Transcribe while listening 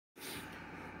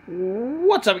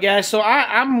What's up, guys? So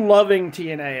I'm loving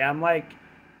TNA. I'm like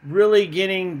really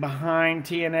getting behind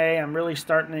TNA. I'm really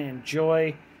starting to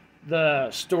enjoy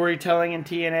the storytelling in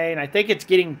TNA, and I think it's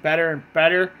getting better and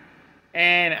better.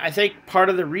 And I think part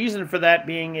of the reason for that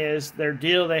being is their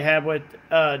deal they have with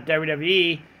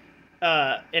WWE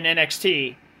and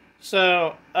NXT.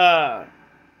 So,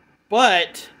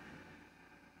 but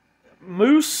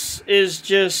Moose is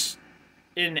just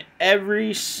in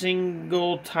every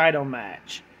single title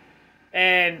match.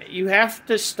 And you have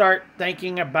to start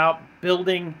thinking about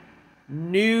building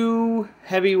new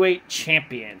heavyweight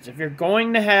champions. If you're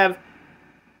going to have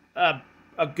a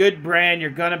good brand, you're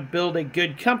going to build a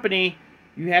good company,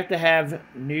 you have to have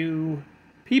new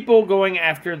people going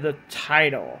after the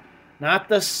title. Not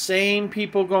the same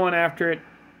people going after it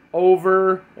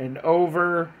over and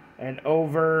over and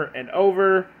over and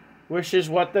over, which is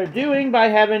what they're doing by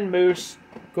having Moose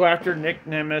go after Nick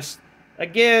Nemeth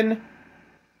again.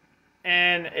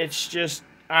 And it's just,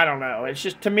 I don't know. It's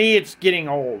just, to me, it's getting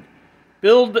old.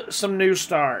 Build some new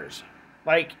stars.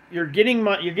 Like, you're getting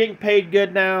paid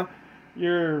good now.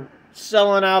 You're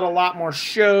selling out a lot more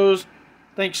shows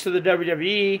thanks to the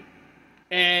WWE.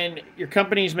 And your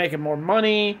company's making more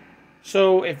money.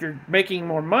 So if you're making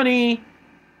more money,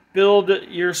 build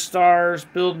your stars,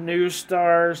 build new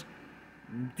stars,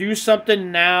 do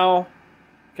something now.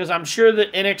 Because I'm sure the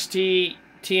NXT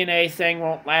TNA thing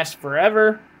won't last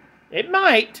forever. It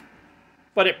might,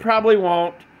 but it probably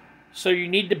won't. So you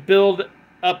need to build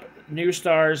up new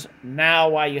stars now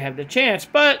while you have the chance.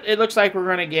 But it looks like we're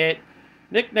going to get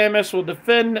Nick Nemeth will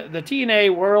defend the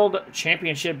TNA World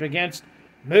Championship against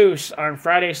Moose on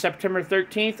Friday, September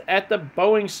 13th at the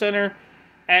Boeing Center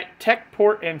at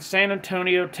Techport in San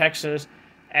Antonio, Texas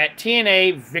at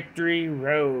TNA Victory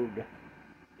Road.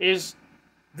 Is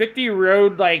Victory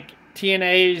Road like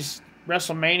TNA's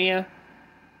WrestleMania?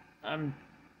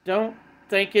 Don't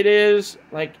think it is.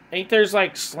 Like, ain't there's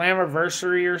like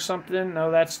Slammiversary or something?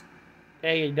 No, that's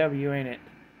AEW, ain't it?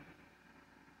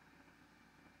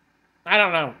 I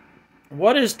don't know.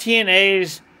 What is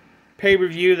TNA's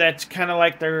pay-per-view that's kind of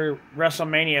like their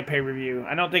WrestleMania pay-per-view?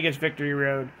 I don't think it's Victory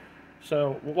Road.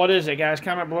 So, what is it, guys?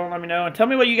 Comment below and let me know. And tell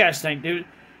me what you guys think, dude.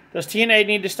 Does TNA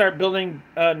need to start building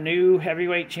new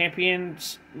heavyweight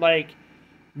champions? Like,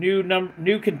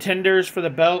 new contenders for the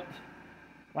belt?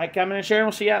 Like, comment, and share, and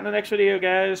we'll see you out in the next video,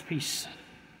 guys. Peace.